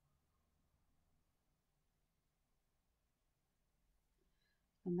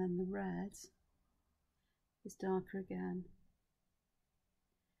 And then the red is darker again.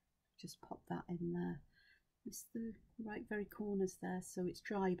 Just pop that in there. It's the right very corners there, so it's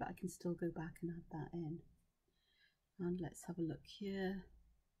dry, but I can still go back and add that in. And let's have a look here.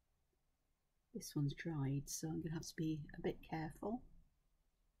 This one's dried, so I'm going to have to be a bit careful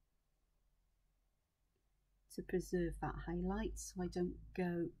to preserve that highlight so I don't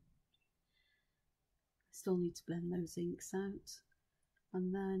go. Still need to blend those inks out,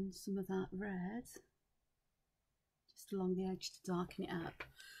 and then some of that red just along the edge to darken it up.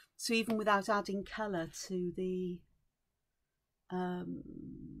 So even without adding colour to the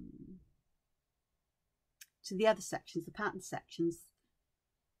other sections, the pattern sections,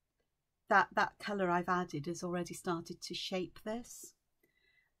 that colour I've added has already started to shape this.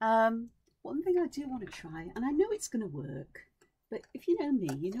 One thing I do want to try, and I know it's going to work, but if you know me,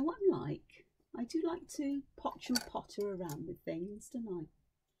 you know what I'm like. I do like to potch and potter around with things, don't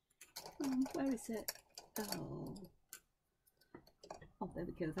I? Where is it? Oh, there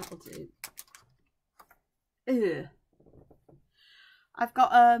we go, that'll do. Ugh. I've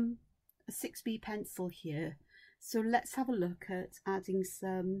got a 6B pencil here, so let's have a look at adding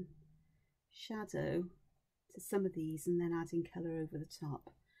some shadow to some of these and then adding colour over the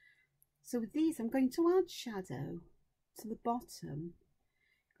top. So with these I'm going to add shadow to the bottom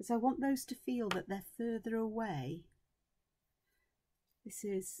because I want those to feel that they're further away. This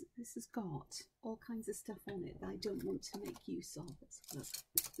has got all kinds of stuff on it that I don't want to make use of. Let's look.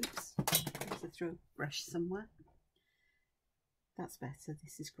 Oops, I have to throw a brush somewhere. That's better.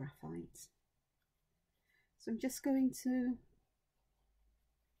 This is graphite. So I'm just going to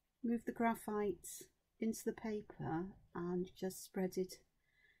move the graphite into the paper and just spread it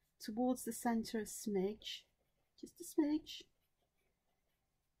towards the centre a smidge, just a smidge.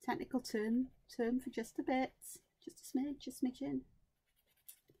 Technical term for just a bit, just a smidge, a smidgen.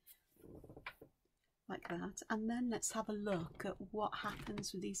 Like that. And then let's have a look at what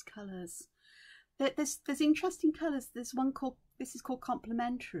happens with these colours. There's interesting colours. There's one called, this is called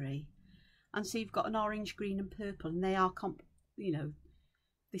complementary, and so you've got an orange, green and purple, and they are you know,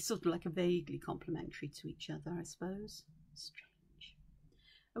 they're sort of like a vaguely complementary to each other, I suppose. Strange.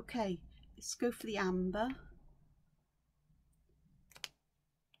 Okay, let's go for the amber,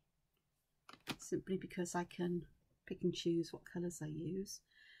 simply because I can pick and choose what colours I use.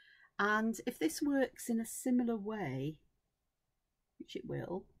 And if this works in a similar way, which it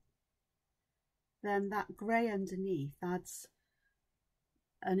will, then that grey underneath adds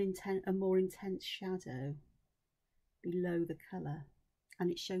a more intense shadow below the colour,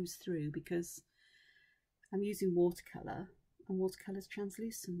 and it shows through because I'm using watercolour, and watercolour is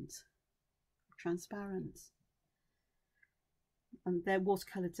translucent, transparent, and they're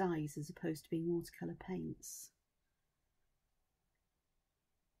watercolour dyes as opposed to being watercolour paints.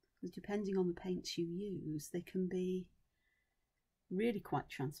 Depending on the paints you use, they can be really quite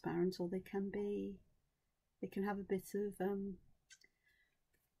transparent, or they can have a bit of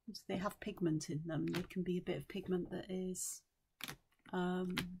they have pigment in them. There can be a bit of pigment that is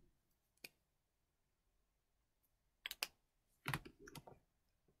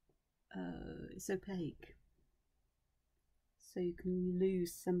it's opaque, so you can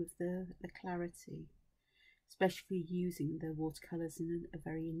lose some of the clarity, especially using the watercolours in a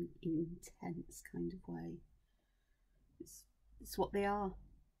very intense kind of way. It's what they are.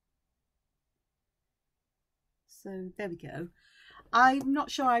 So there we go. I'm not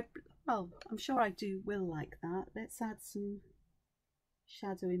sure I'm sure I will like that. Let's add some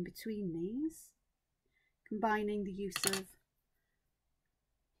shadow in between these, combining the use of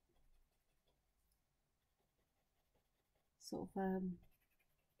sort of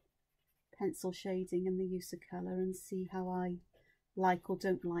pencil shading and the use of colour, and see how I like or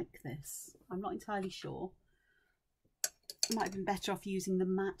don't like this. I'm not entirely sure. I might have been better off using the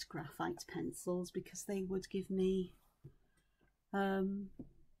matte graphite pencils because they would give me a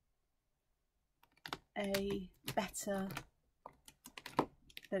better,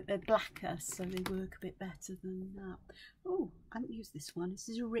 they're blacker, so they work a bit better than that. Oh, I haven't used this one. This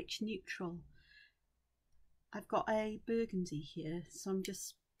is a rich neutral. I've got a burgundy here, so I'm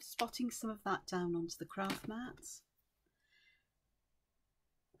just spotting some of that down onto the craft mat,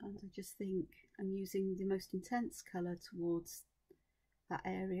 and I just think I'm using the most intense colour towards that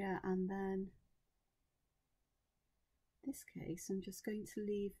area, and then in this case I'm just going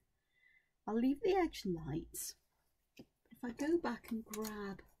to I'll leave the edge light. If I go back and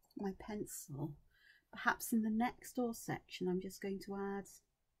grab my pencil, perhaps in the next door section I'm just going to add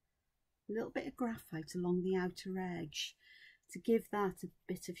a little bit of graphite along the outer edge to give that a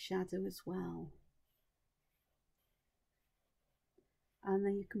bit of shadow as well. And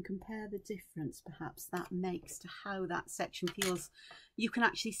then you can compare the difference perhaps that makes to how that section feels. You can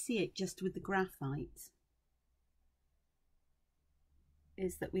actually see it just with the graphite,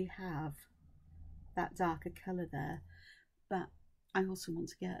 is that we have that darker colour there. But I also want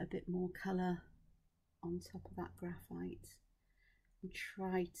to get a bit more colour on top of that graphite and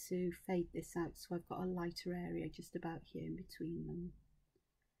try to fade this out so I've got a lighter area just about here in between them.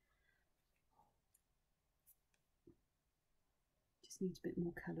 Just needs a bit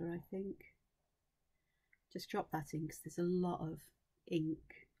more colour, I think. Just drop that in because there's a lot of ink,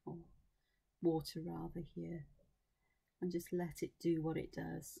 or water rather, here, and just let it do what it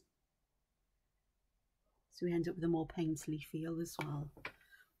does. So we end up with a more painterly feel as well.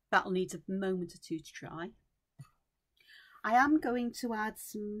 That'll need a moment or two to dry. I am going to add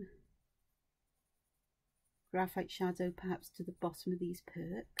some graphite shadow perhaps to the bottom of these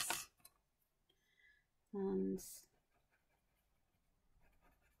perks. And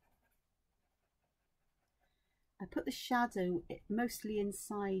I put the shadow mostly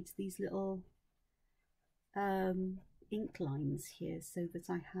inside these little ink lines here so that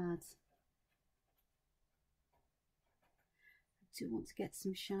I do want to get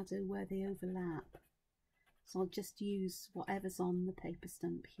some shadow where they overlap. So I'll just use whatever's on the paper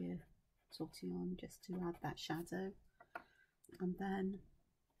stump here, tortillon, just to add that shadow. And then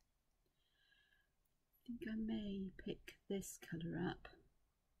I think I may pick this colour up,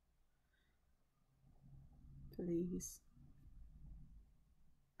 please,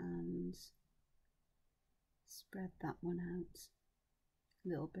 and spread that one out a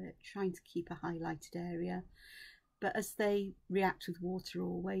little bit, trying to keep a highlighted area. But as they react with water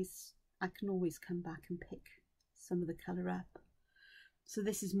always, I can always come back and pick some of the colour up. So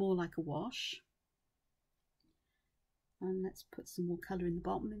this is more like a wash. And let's put some more colour in the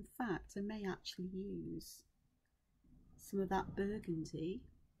bottom. In fact, I may actually use some of that burgundy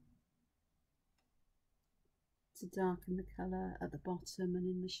to darken the colour at the bottom and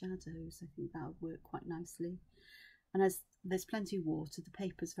in the shadows. I think that would work quite nicely. And as there's plenty of water, the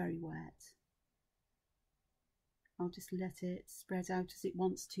paper's very wet, I'll just let it spread out as it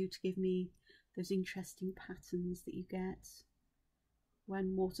wants to give me those interesting patterns that you get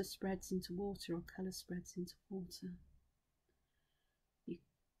when water spreads into water or colour spreads into water. You're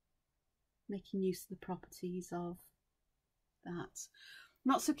making use of the properties of that.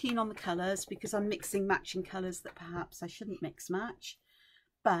 Not so keen on the colours because I'm mixing matching colours that perhaps I shouldn't mix match,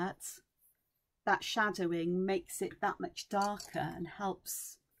 but that shadowing makes it that much darker and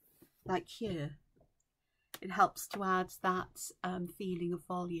helps, like here, it helps to add that feeling of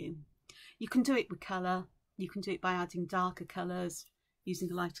volume. You can do it with colour, you can do it by adding darker colours,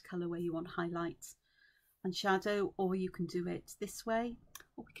 using a lighter colour where you want highlights and shadow, or you can do it this way,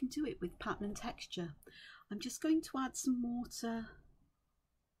 or we can do it with pattern and texture. I'm just going to add some water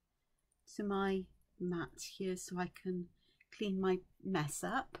to my mat here so I can clean my mess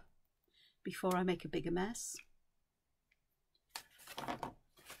up before I make a bigger mess. Okay.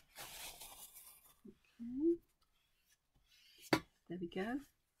 There we go.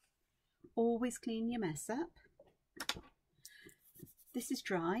 Always clean your mess up. This is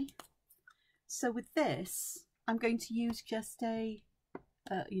dry. So with this, I'm going to use just a,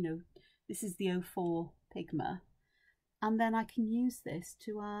 this is the 04 Pigma. And then I can use this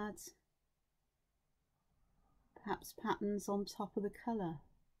to add perhaps patterns on top of the colour.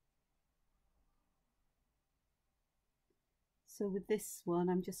 So with this one,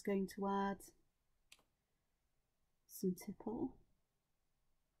 I'm just going to add some tipple,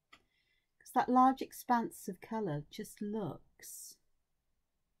 because that large expanse of colour just looks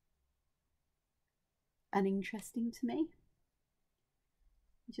uninteresting to me.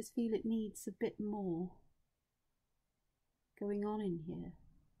 I just feel it needs a bit more going on in here.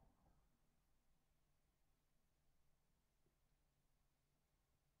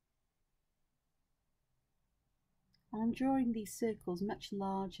 And I'm drawing these circles much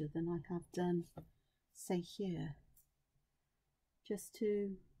larger than I have done, say here, just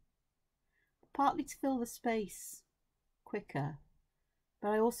to, partly to fill the space quicker,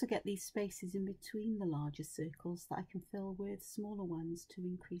 but I also get these spaces in between the larger circles that I can fill with smaller ones to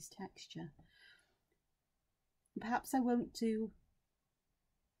increase texture. Perhaps I won't do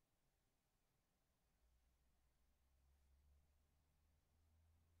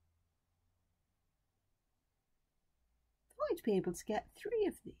to be able to get 3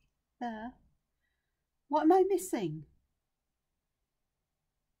 of these there. What am I missing?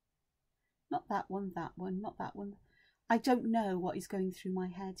 Not that one, not that one. I don't know what is going through my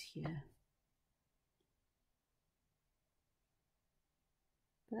head here.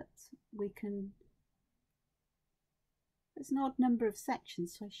 But we can, there's an odd number of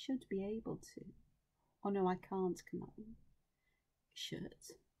sections, so I should be able to. Oh no, I can't come up with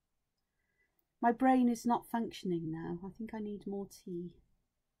shirt. My brain is not functioning now. I think I need more tea.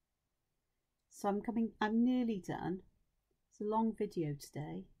 So I'm nearly done. It's a long video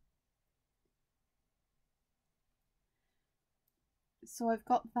today. So I've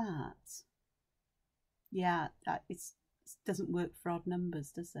got that. Yeah, it doesn't work for odd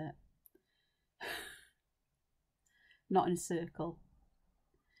numbers, does it? Not in a circle.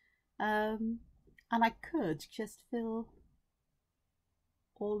 And I could just fill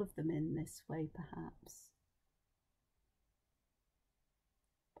all of them in this way, perhaps.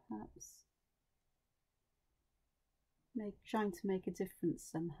 Trying to make a difference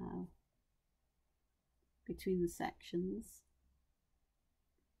somehow between the sections.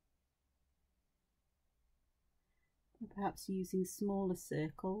 Perhaps using smaller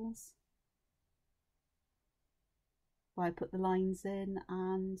circles where I put the lines in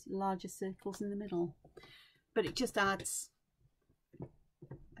and larger circles in the middle. But it just adds,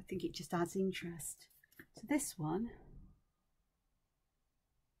 I think it just adds interest. So this one,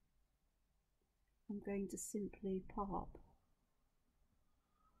 I'm going to simply pop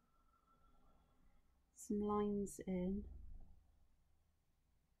some lines in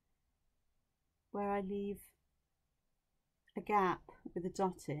where I leave a gap with a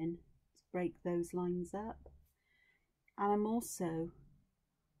dot in to break those lines up. And I'm also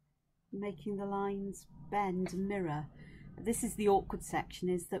making the lines bend and mirror. But this is the awkward section,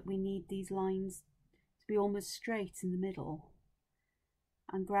 is that we need these lines to be almost straight in the middle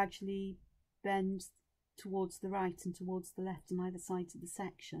and gradually bend towards the right and towards the left on either side of the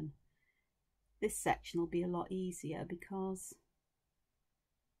section. This section will be a lot easier because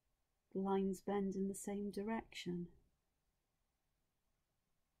the lines bend in the same direction.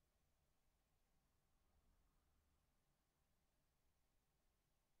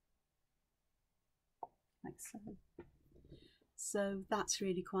 Like so. So that's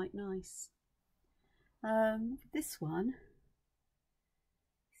really quite nice. This one,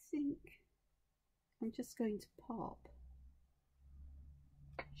 I think I'm just going to pop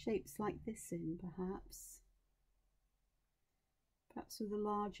shapes like this in, perhaps with a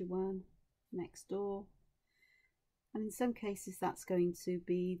larger one next door, and in some cases that's going to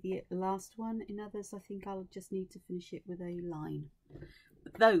be the last one. In others I think I'll just need to finish it with a line.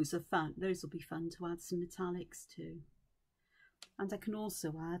 But those are fun. Those will be fun to add some metallics to. And I can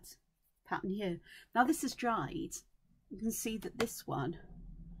also add pattern here. Now this is dried. You can see that this one,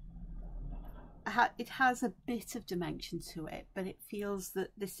 it has a bit of dimension to it, but it feels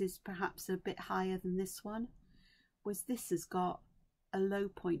that this is perhaps a bit higher than this one, whereas this has got a low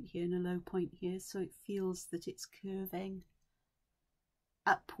point here and a low point here, so it feels that it's curving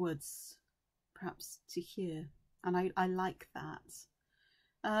upwards, perhaps to here, and I like that.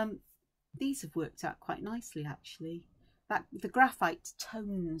 These have worked out quite nicely actually. The graphite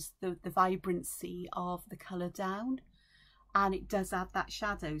tones the vibrancy of the colour down, and it does add that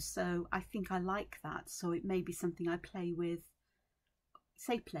shadow, so I think I like that. So it may be something I play with,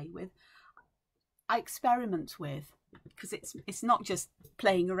 I experiment with, because it's not just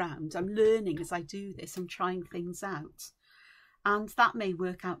playing around. I'm learning as I do this. I'm trying things out, and that may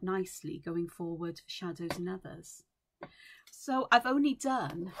work out nicely going forward for shadows in others. So I've only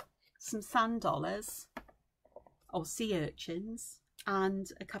done some sand dollars or sea urchins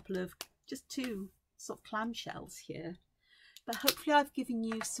and a couple of, just two sort of clamshells here, but hopefully I've given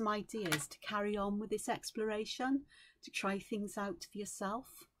you some ideas to carry on with this exploration, to try things out for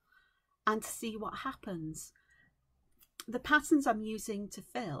yourself and to see what happens. The patterns I'm using to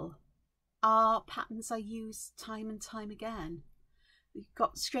fill are patterns I use time and time again. We've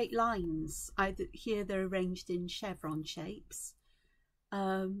got straight lines, either here they're arranged in chevron shapes,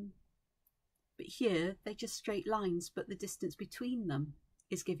 but here they're just straight lines, but the distance between them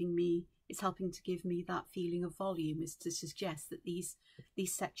is helping to give me that feeling of volume, is to suggest that these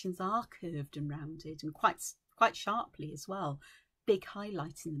sections are curved and rounded, and quite sharply as well. Big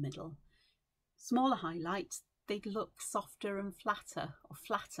highlight in the middle. Smaller highlights, they'd look softer and flatter, or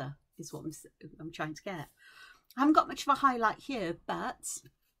flatter is what I'm trying to get. I haven't got much of a highlight here, but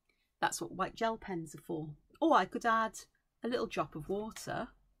that's what white gel pens are for. Or I could add a little drop of water.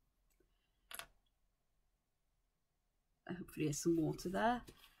 Hopefully there's some water there.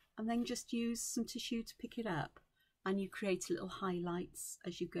 And then just use some tissue to pick it up. And you create little highlights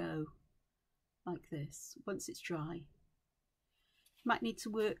as you go, like this, once it's dry. You might need to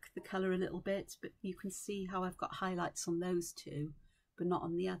work the colour a little bit, but you can see how I've got highlights on those two, but not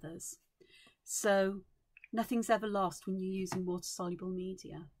on the others. So nothing's ever lost when you're using water-soluble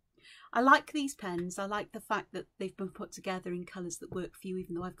media. I like these pens. I like the fact that they've been put together in colours that work for you,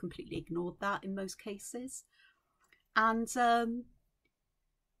 even though I've completely ignored that in most cases. And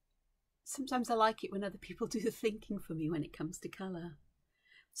sometimes I like it when other people do the thinking for me when it comes to colour.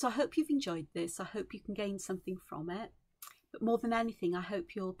 So I hope you've enjoyed this. I hope you can gain something from it. But more than anything, I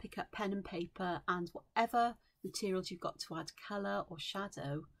hope you'll pick up pen and paper and whatever materials you've got to add colour or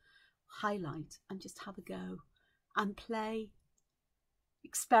shadow, highlight, and just have a go and play,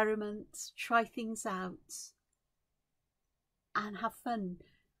 experiment, try things out and have fun.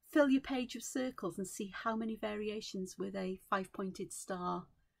 Fill your page with circles and see how many variations with a 5-pointed star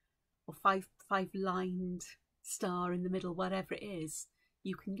or five-lined star in the middle, whatever it is,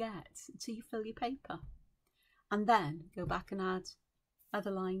 you can get until you fill your paper. And then go back and add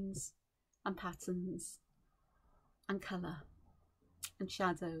other lines and patterns and colour and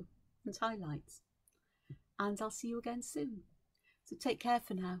shadow and highlights. And I'll see you again soon. So take care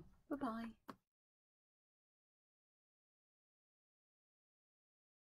for now. Bye-bye.